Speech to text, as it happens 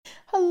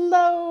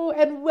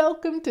and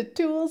welcome to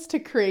Tools to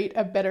Create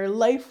a Better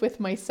Life with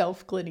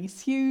myself,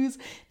 Glennice Hughes.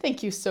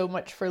 Thank you so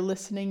much for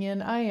listening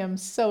in. I am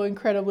so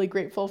incredibly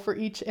grateful for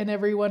each and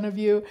every one of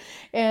you.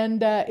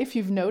 And if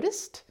you've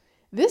noticed,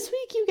 this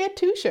week you get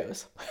 2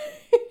 shows.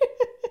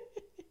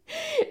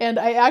 And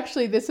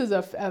this is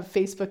a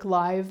Facebook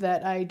Live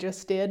that I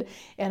just did,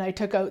 and I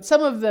took out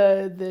some of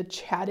the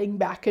chatting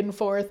back and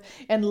forth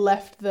and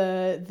left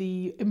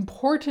the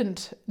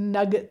important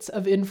nuggets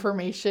of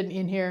information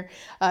in here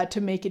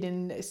to make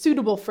it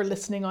suitable for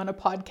listening on a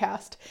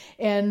podcast.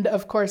 And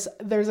of course,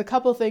 there's a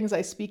couple things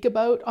I speak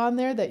about on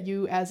there that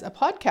you as a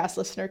podcast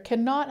listener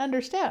cannot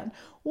understand,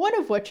 one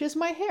of which is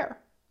my hair.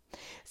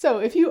 So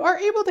if you are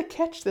able to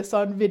catch this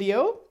on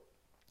video,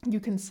 you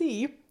can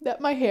see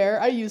that my hair,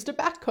 I used a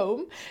back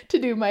comb to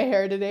do my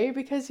hair today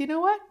because you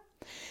know what?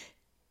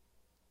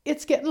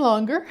 It's getting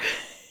longer.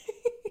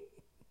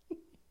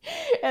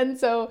 And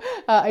so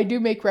I do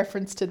make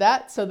reference to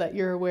that so that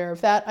you're aware of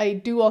that. I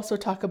do also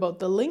talk about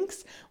the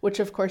links, which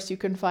of course you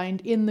can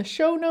find in the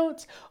show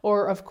notes,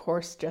 or of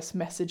course just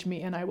message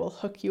me and I will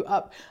hook you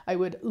up. I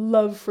would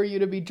love for you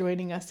to be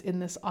joining us in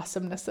this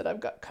awesomeness that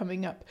I've got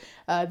coming up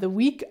the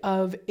week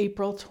of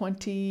April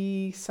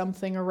 20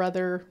 something or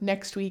other,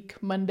 next week,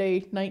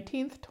 Monday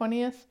 19th,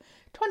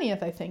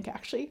 20th I think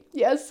actually,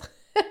 yes.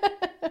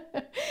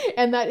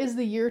 And that is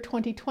the year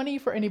 2020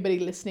 for anybody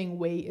listening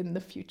way in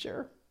the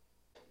future.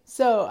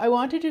 So I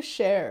wanted to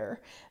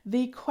share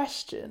the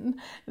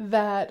question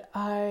that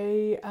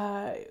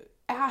I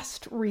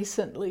asked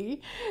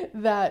recently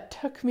that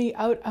took me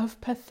out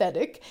of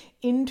pathetic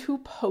into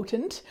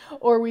potent,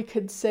 or we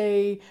could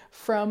say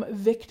from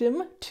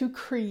victim to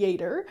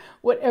creator,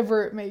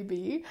 whatever it may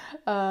be.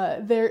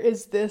 There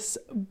is this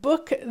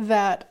book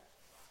that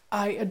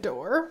I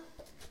adore,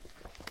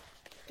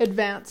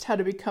 Advanced How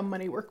to Become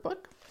Money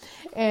Workbook.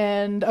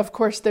 And of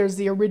course, there's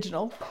the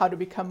original How to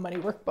Become Money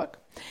Workbook.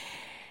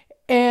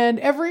 And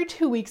every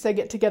 2 weeks I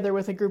get together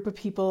with a group of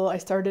people. I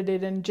started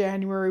it in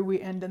January,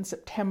 we end in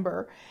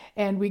September,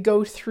 and we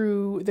go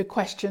through the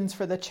questions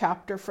for the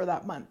chapter for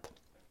that month.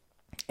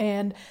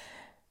 And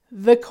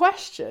the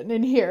question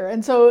in here,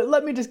 and so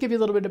let me just give you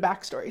a little bit of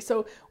backstory.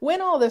 So when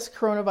all this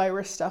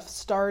coronavirus stuff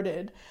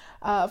started,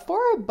 for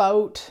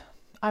about,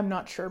 I'm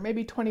not sure,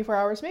 maybe 24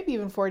 hours, maybe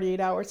even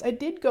 48 hours, I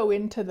did go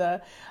into the,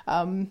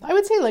 I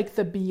would say like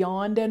the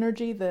beyond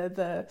energy,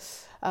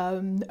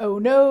 oh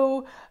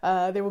no,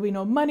 there will be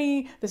no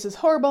money, this is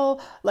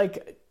horrible,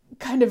 like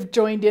kind of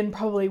joined in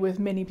probably with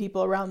many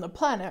people around the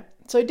planet.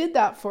 So I did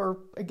that for,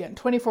 again,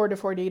 24 to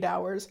 48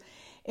 hours.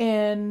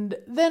 And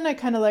then I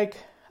kind of like,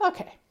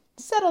 okay,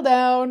 settle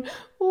down,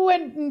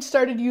 went and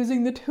started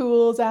using the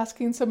tools,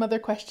 asking some other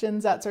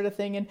questions, that sort of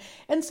thing.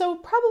 And so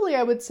probably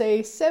I would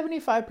say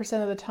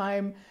 75% of the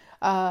time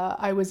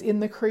I was in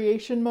the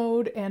creation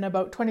mode, and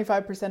about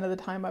 25% of the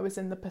time I was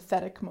in the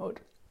pathetic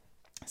mode.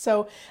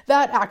 So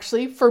that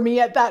actually, for me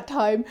at that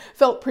time,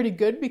 felt pretty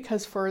good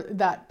because for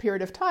that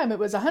period of time, it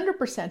was 100%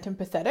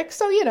 empathetic.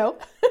 So, you know,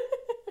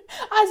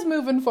 I was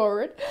moving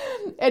forward.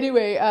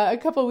 Anyway, a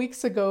couple of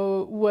weeks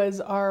ago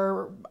was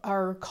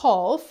our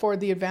call for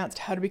the Advanced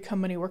How to Become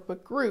Money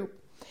Workbook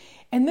group.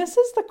 And this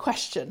is the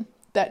question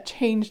that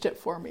changed it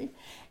for me.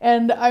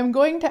 And I'm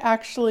going to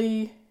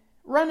actually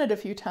run it a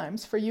few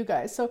times for you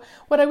guys. So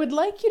what I would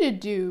like you to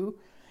do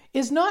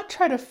is not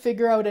try to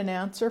figure out an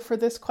answer for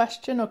this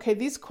question. Okay,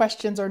 these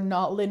questions are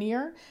not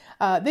linear.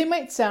 They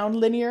might sound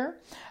linear,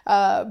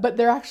 but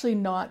they're actually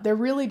not. They're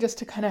really just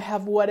to kind of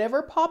have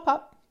whatever pop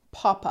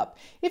up.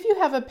 If you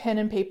have a pen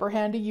and paper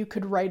handy, you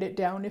could write it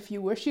down if you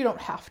wish. You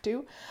don't have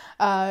to.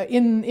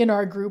 In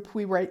our group,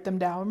 we write them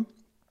down,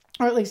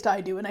 or at least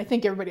I do, and I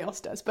think everybody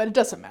else does, but it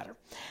doesn't matter.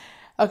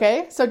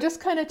 Okay, so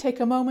just kind of take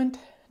a moment,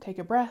 take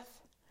a breath.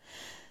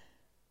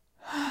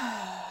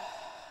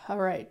 All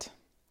right.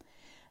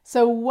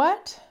 So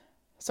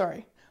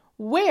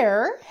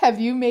where have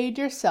you made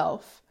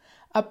yourself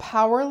a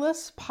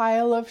powerless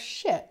pile of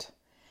shit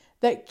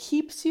that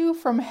keeps you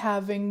from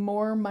having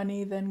more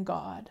money than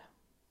God?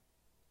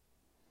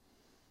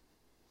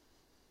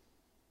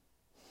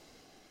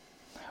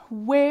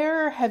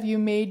 Where have you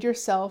made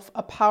yourself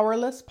a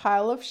powerless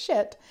pile of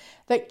shit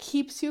that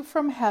keeps you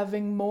from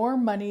having more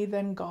money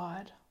than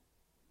God?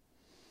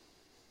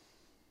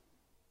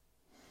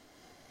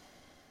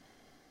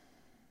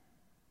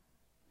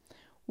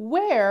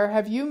 Where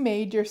have you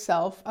made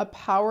yourself a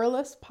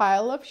powerless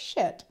pile of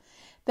shit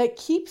that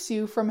keeps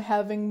you from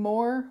having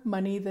more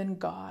money than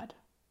God?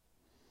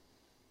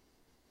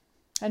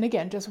 And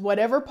again, just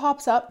whatever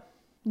pops up.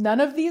 None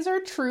of these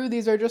are true.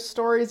 These are just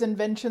stories,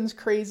 inventions,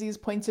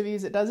 crazies, points of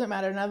views. It doesn't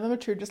matter. None of them are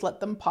true. Just let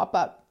them pop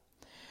up.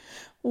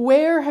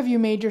 Where have you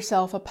made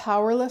yourself a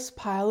powerless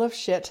pile of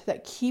shit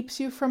that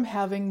keeps you from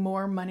having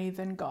more money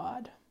than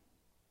God?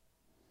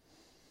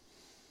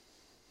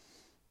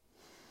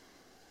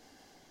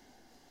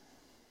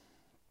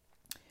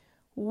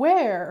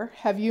 Where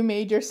have you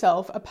made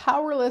yourself a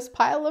powerless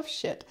pile of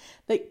shit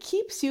that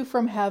keeps you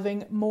from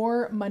having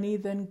more money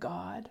than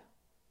God?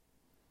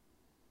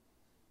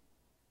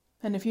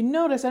 And if you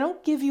notice, I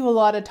don't give you a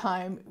lot of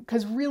time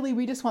because really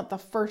we just want the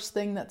first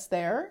thing that's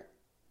there.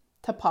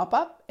 to pop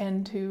up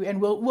and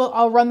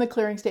I'll run the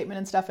clearing statement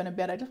and stuff in a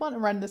bit. I just want to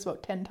run this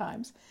about 10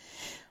 times.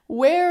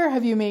 Where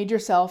have you made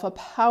yourself a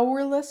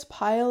powerless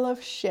pile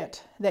of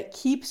shit that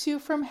keeps you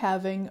from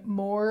having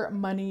more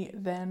money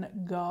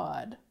than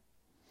God?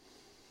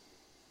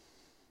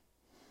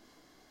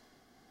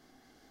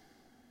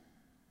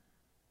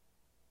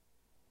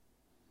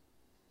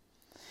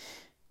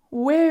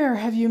 Where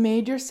have you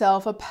made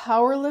yourself a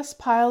powerless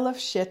pile of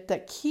shit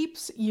that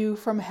keeps you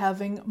from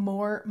having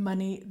more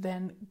money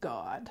than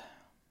God?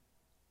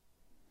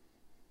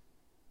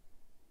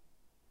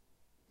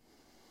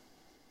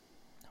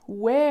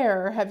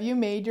 Where have you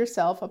made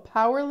yourself a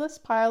powerless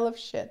pile of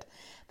shit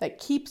that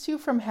keeps you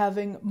from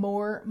having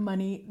more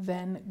money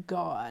than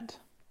God?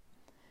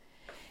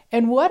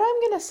 And what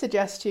I'm going to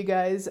suggest to you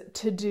guys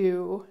to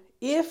do,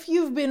 if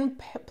you've been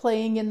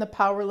playing in the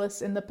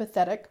powerless, in the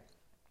pathetic,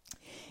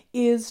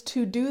 is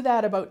to do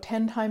that about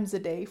 10 times a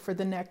day for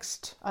the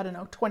next,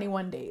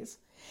 21 days.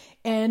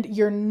 And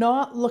you're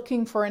not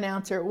looking for an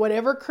answer.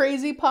 Whatever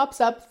crazy pops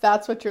up,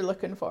 that's what you're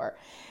looking for.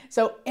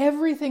 So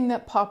everything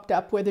that popped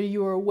up, whether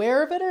you were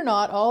aware of it or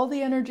not, all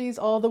the energies,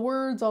 all the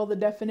words, all the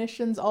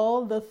definitions,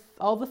 all the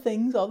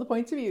things, all the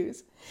points of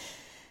views,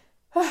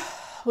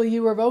 will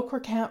you revoke,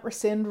 recant,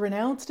 rescind,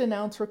 renounce,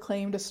 denounce,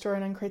 reclaim, destroy,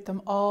 and uncreate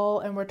them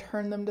all and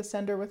return them to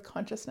sender with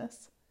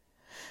consciousness?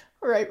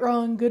 Right,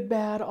 wrong, good,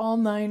 bad, all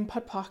 9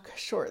 POC,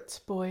 shorts,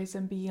 boys,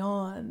 and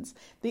beyonds.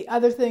 The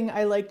other thing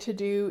I like to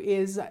do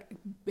is,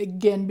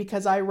 again,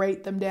 because I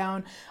write them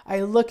down,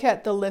 I look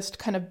at the list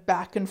kind of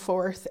back and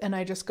forth and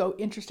I just go,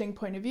 interesting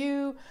point of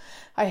view,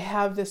 I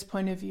have this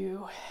point of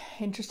view.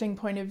 Interesting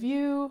point of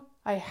view,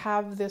 I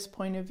have this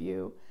point of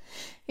view.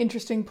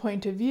 Interesting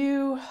point of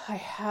view, I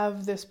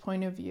have this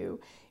point of view.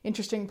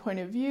 Interesting point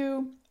of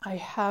view, I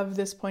have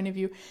this point of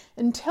view,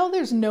 until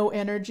there's no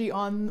energy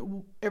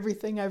on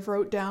everything I've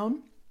wrote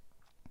down.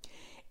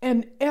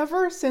 And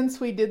ever since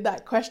we did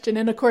that question,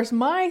 and of course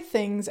my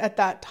things at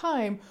that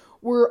time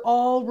were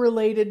all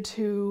related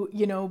to,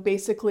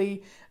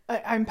 basically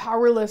I'm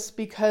powerless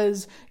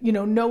because,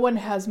 no one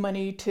has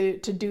money to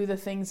do the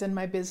things in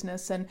my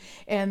business,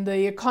 and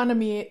the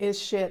economy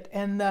is shit.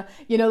 And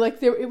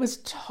it was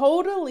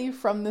totally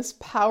from this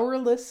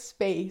powerless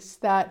space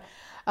that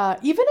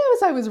even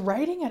as I was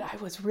writing it, I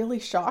was really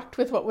shocked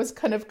with what was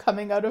kind of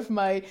coming out of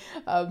my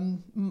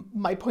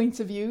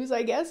points of views,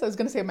 I guess. I was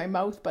going to say my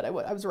mouth, but I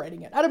was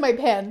writing it out of my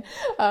pen.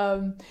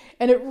 And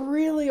it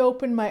really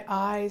opened my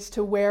eyes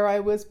to where I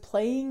was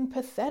playing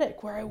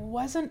pathetic, where I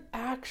wasn't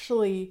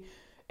actually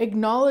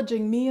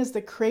acknowledging me as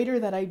the creator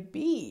that I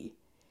be.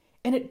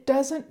 And it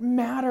doesn't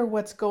matter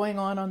what's going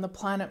on the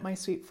planet, my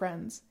sweet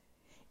friends.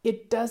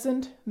 It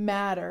doesn't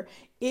matter.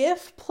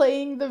 If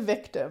playing the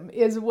victim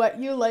is what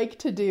you like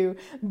to do,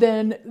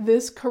 then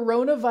this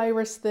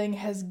coronavirus thing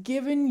has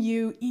given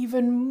you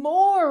even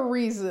more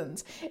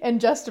reasons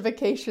and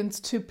justifications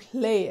to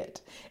play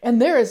it.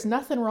 And there is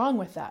nothing wrong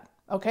with that.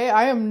 Okay?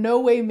 I am no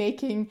way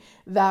making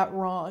that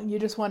wrong. You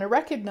just want to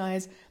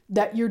recognize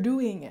that you're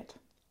doing it.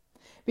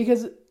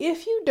 Because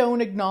if you don't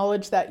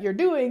acknowledge that you're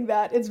doing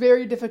that, it's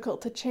very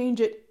difficult to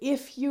change it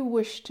if you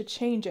wish to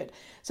change it.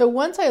 So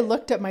once I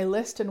looked at my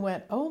list and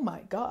went, oh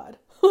my God,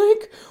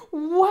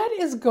 what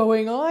is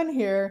going on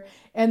here?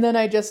 And then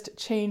I just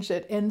changed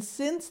it. And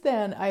since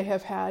then, I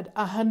have had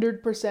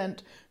 100%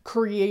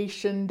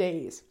 creation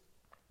days.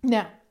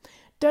 Now,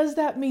 does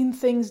that mean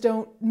things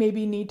don't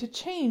maybe need to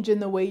change in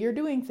the way you're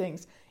doing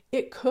things?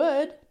 It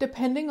could,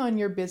 depending on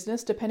your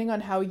business, depending on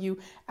how you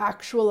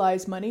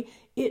actualize money,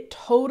 it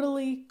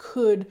totally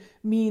could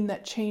mean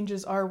that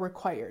changes are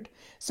required.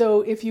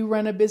 So if you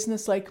run a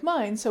business like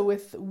mine, so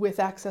with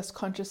Access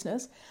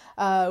Consciousness,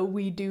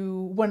 we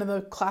do, one of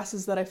the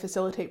classes that I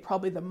facilitate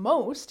probably the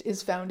most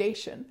is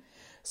Foundation.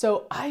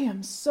 So I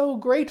am so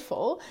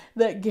grateful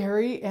that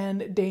Gary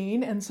and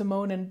Dane and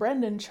Simone and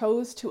Brendan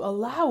chose to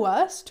allow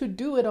us to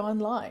do it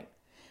online.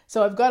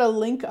 So I've got a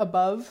link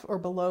above or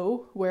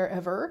below,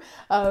 wherever.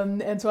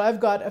 And so I've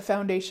got a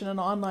foundation, an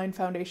online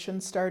foundation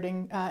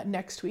starting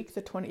next week,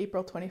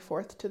 April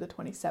 24th to the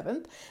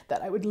 27th,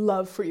 that I would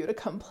love for you to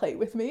come play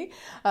with me.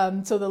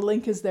 So the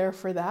link is there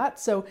for that.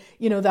 So,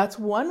 that's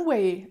one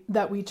way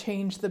that we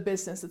change the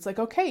business. It's like,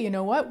 okay, you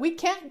know what? We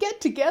can't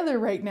get together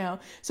right now.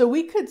 So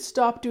we could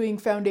stop doing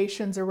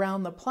foundations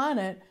around the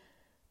planet.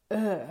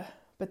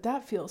 But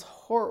that feels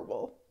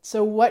horrible.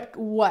 So what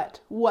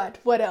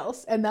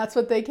else? And that's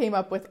what they came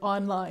up with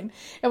online.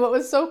 And what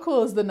was so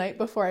cool is the night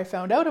before I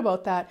found out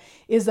about that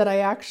is that I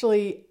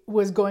actually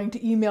was going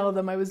to email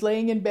them. I was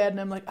laying in bed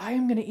and I'm like, I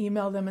am going to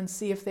email them and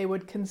see if they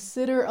would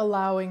consider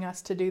allowing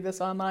us to do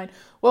this online.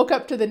 Woke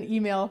up to the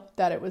email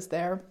that it was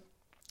there.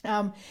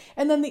 And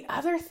then the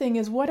other thing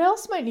is, what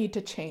else might need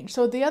to change?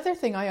 So the other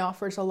thing I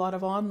offer is a lot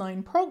of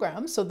online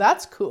programs, so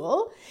that's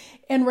cool.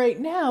 And right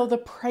now the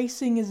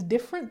pricing is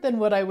different than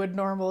what I would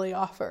normally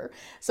offer.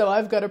 So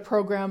I've got a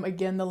program,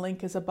 again, the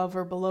link is above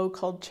or below,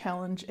 called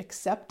Challenge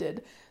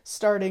Accepted,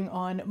 starting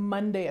on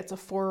Monday. It's a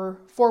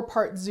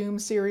four-part Zoom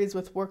series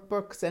with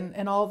workbooks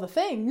and all the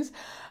things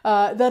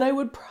that I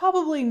would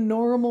probably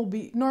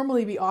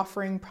normally be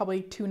offering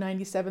probably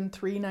 $297,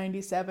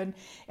 $397,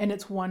 and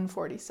it's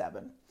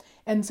 $147.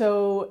 And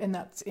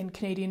that's in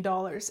Canadian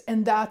dollars.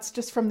 And that's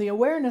just from the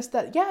awareness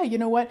that, yeah, you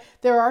know what,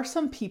 there are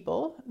some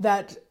people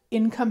that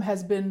income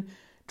has been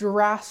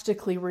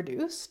drastically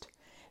reduced.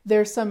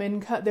 There's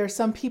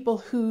some people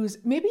whose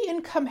maybe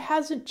income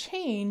hasn't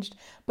changed,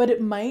 but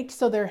it might,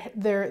 so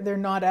they're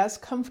not as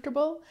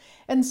comfortable.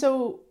 And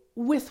so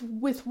with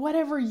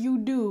whatever you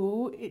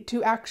do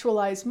to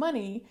actualize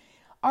money,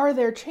 are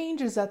there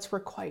changes that's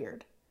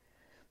required?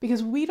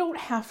 Because we don't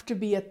have to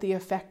be at the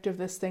effect of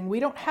this thing.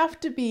 We don't have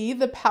to be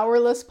the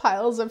powerless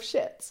piles of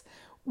shits.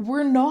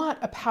 We're not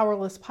a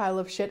powerless pile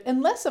of shit,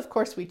 unless, of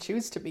course, we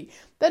choose to be.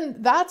 Then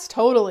that's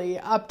totally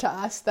up to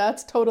us.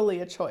 That's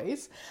totally a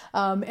choice.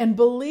 And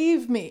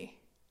believe me,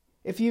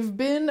 if you've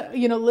been,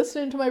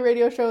 listening to my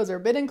radio shows or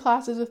been in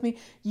classes with me,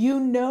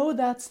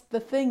 that's the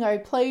thing I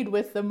played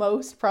with the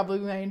most probably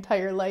my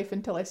entire life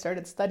until I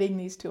started studying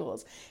these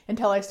tools,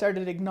 until I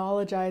started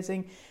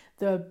acknowledging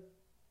the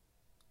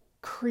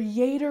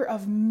creator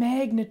of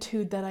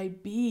magnitude that I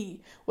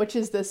be, which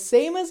is the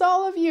same as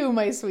all of you,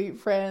 my sweet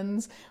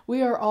friends.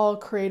 We are all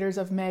creators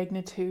of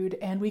magnitude,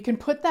 and we can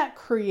put that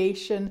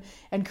creation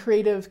and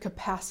creative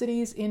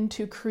capacities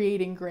into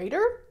creating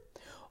greater,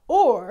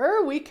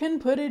 or we can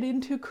put it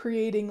into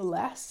creating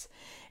less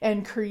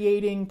and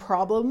creating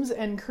problems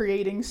and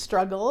creating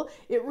struggle.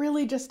 It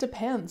really just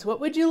depends. What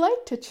would you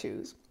like to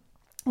choose?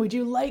 Would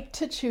you like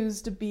to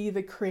choose to be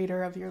the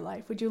creator of your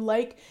life? Would you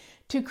like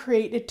to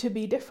create it to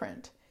be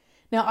different?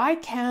 Now, I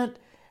can't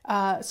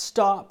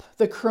stop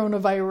the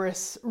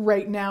coronavirus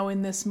right now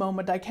in this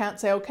moment. I can't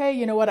say, okay,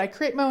 you know what, I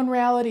create my own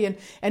reality and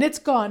it's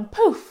gone,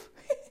 poof.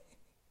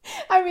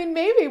 I mean,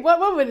 maybe,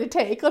 what would it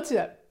take? Let's do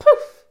that,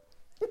 poof,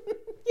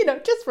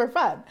 just for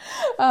fun.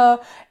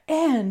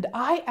 And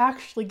I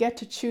actually get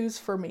to choose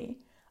for me.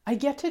 I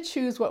get to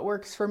choose what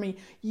works for me,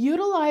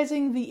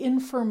 utilizing the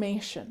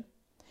information.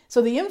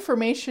 So the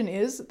information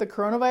is the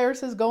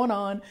coronavirus is going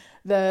on.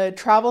 The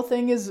travel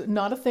thing is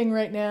not a thing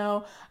right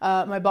now.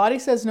 My body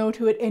says no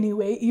to it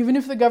anyway. Even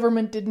if the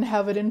government didn't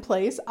have it in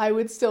place, I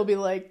would still be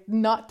like,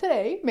 not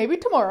today, maybe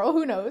tomorrow,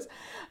 who knows?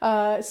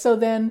 So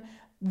then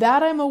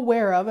that I'm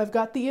aware of, I've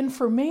got the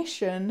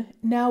information.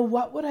 Now,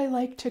 what would I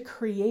like to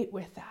create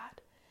with that?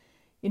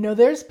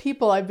 There's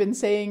people, I've been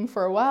saying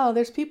for a while,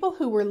 there's people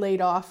who were laid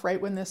off right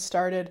when this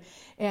started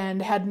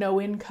and had no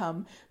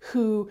income,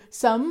 who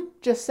some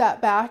just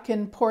sat back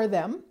and poor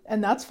them,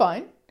 and that's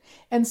fine.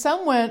 And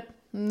some went,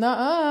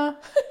 nah,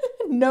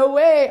 no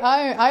way,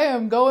 I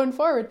am going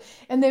forward.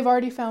 And they've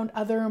already found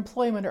other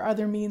employment or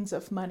other means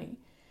of money.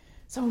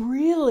 So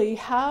really,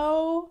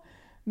 how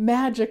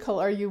magical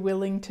are you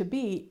willing to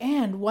be?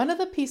 And one of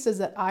the pieces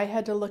that I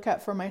had to look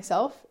at for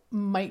myself,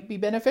 might be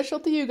beneficial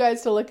to you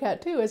guys to look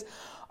at too, is,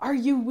 are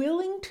you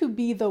willing to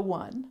be the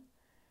one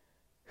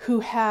who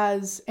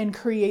has and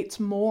creates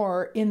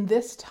more in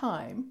this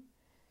time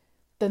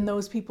than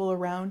those people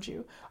around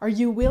you? Are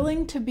you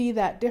willing to be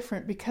that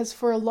different? Because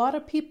for a lot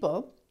of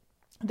people,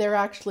 they're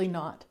actually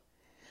not.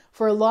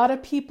 For a lot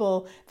of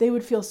people, they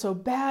would feel so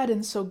bad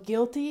and so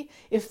guilty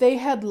if they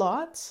had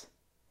lots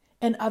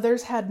and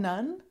others had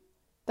none.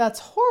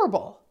 That's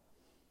horrible.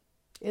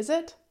 Is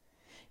it?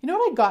 You know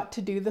what I got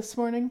to do this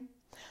morning?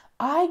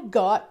 I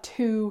got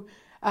to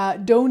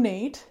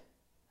donate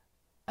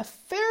a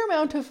fair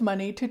amount of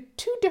money to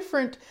two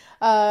different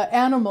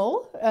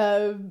the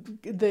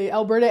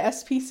Alberta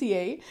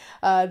SPCA.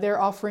 They're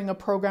offering a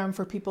program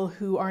for people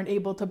who aren't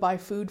able to buy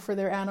food for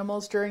their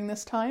animals during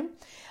this time.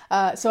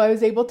 So I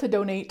was able to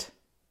donate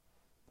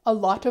a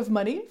lot of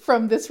money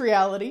from this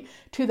reality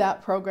to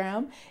that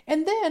program.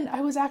 And then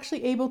I was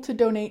actually able to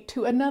donate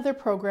to another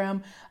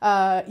program,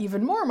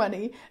 even more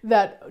money,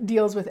 that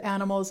deals with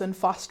animals and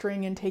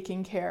fostering and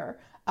taking care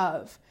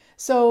of.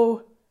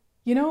 So,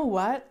 you know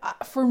what?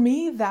 For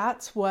me,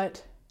 that's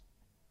what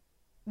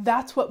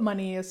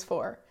money is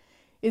for,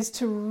 is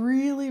to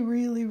really,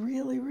 really,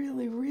 really,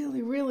 really,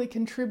 really, really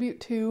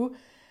contribute to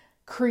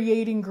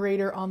creating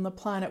greater on the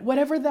planet,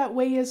 whatever that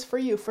way is for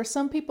you. For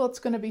some people, it's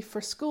going to be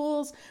for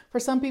schools. For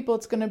some people,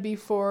 it's going to be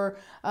for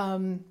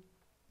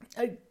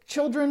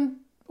children,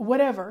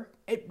 whatever,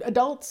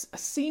 adults,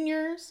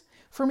 seniors.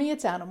 For me,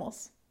 it's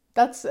animals.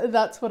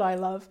 That's what I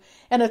love.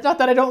 And it's not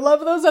that I don't love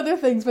those other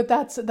things, but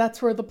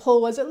that's where the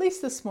pull was, at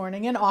least this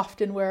morning, and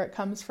often where it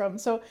comes from.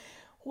 So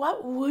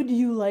what would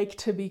you like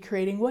to be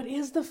creating? What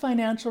is the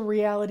financial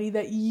reality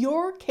that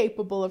you're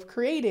capable of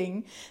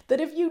creating,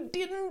 that if you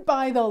didn't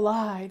buy the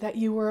lie that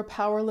you were a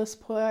powerless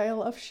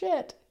pile of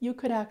shit, you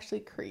could actually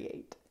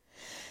create?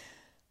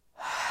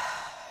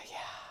 Yeah.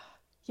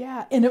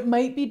 Yeah, and it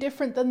might be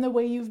different than the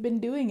way you've been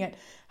doing it.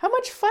 How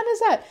much fun is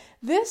that?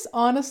 This,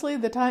 honestly,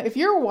 the time, if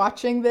you're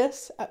watching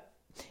this,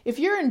 if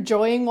you're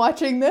enjoying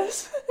watching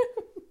this,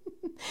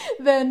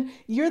 then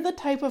you're the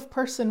type of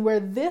person where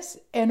this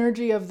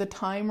energy of the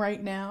time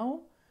right now,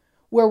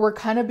 where we're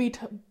kind of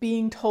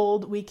being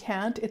told we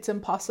can't, it's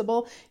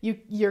impossible,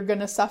 you're going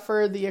to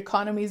suffer, the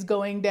economy's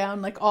going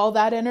down, like all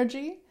that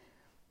energy.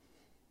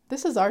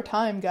 This is our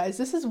time, guys.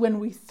 This is when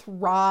we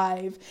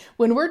thrive.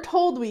 When we're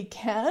told we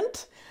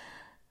can't,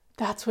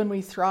 that's when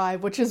we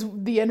thrive, which is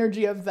the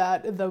energy of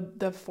that,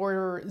 the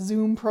for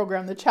Zoom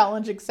program, the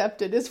challenge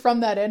accepted is from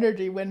that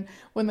energy when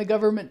the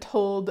government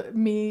told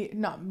me,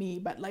 not me,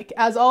 but like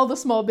as all the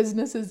small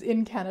businesses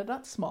in Canada,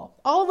 not small,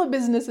 all the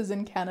businesses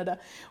in Canada,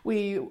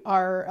 we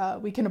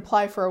can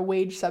apply for a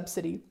wage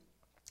subsidy.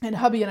 And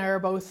hubby and I are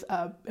both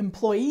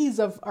employees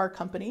of our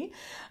company,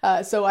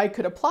 so I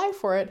could apply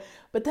for it.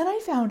 But then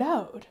I found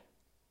out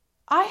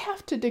I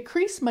have to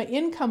decrease my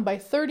income by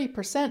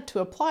 30% to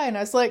apply. And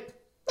I was like,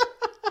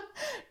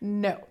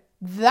 no,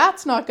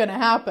 that's not going to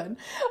happen.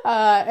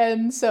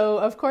 And so,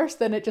 of course,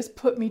 then it just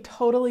put me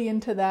totally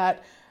into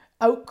that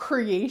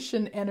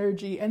out-creation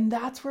energy. And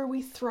that's where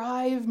we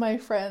thrive, my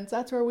friends.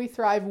 That's where we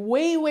thrive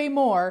way, way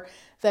more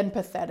than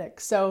pathetic.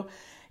 So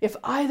if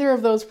either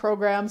of those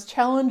programs,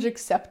 Challenge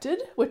Accepted,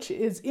 which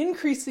is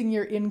increasing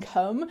your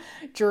income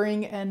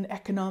during an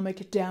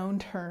economic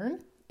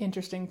downturn,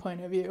 interesting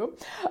point of view,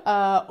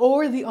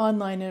 or the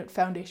Online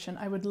Foundation,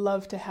 I would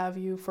love to have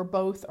you for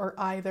both or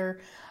either,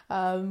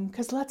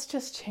 because let's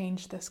just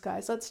change this,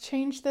 guys. Let's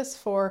change this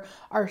for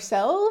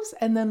ourselves,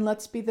 and then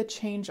let's be the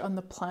change on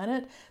the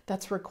planet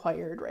that's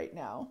required right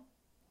now.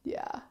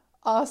 Yeah,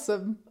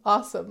 awesome,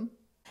 awesome.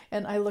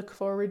 And I look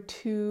forward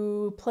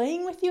to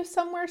playing with you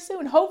somewhere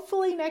soon,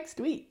 hopefully next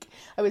week.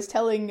 I was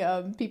telling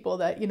people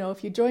that,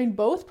 if you join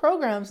both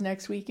programs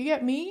next week, you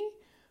get me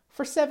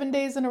for 7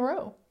 days in a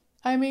row.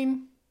 I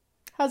mean,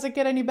 how's it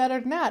get any better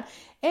than that?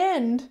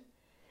 And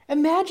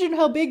imagine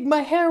how big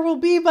my hair will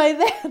be by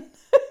then.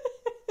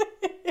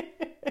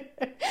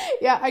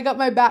 Yeah, I got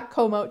my back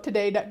comb out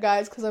today,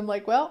 guys, because I'm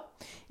like, well,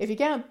 if you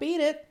can't beat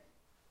it,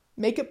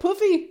 make it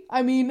poofy.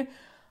 I mean,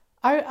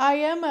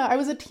 I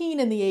was a teen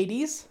in the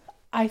 80s.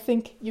 I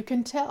think you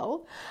can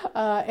tell.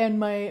 And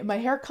my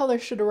hair color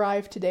should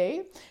arrive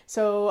today.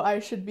 So I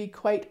should be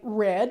quite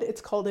red. It's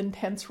called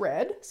intense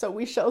red. So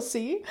we shall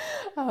see.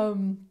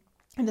 And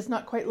it's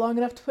not quite long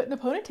enough to put in a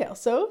ponytail.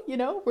 So,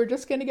 we're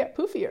just going to get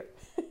poofier.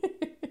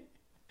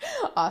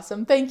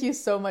 Awesome. Thank you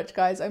so much,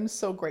 guys. I'm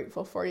so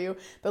grateful for you.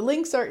 The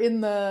links are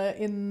in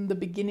the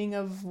beginning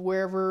of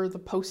wherever the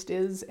post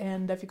is.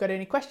 And if you've got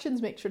any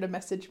questions, make sure to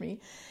message me.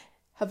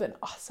 Have an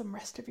awesome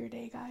rest of your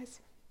day,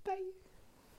 guys. Bye.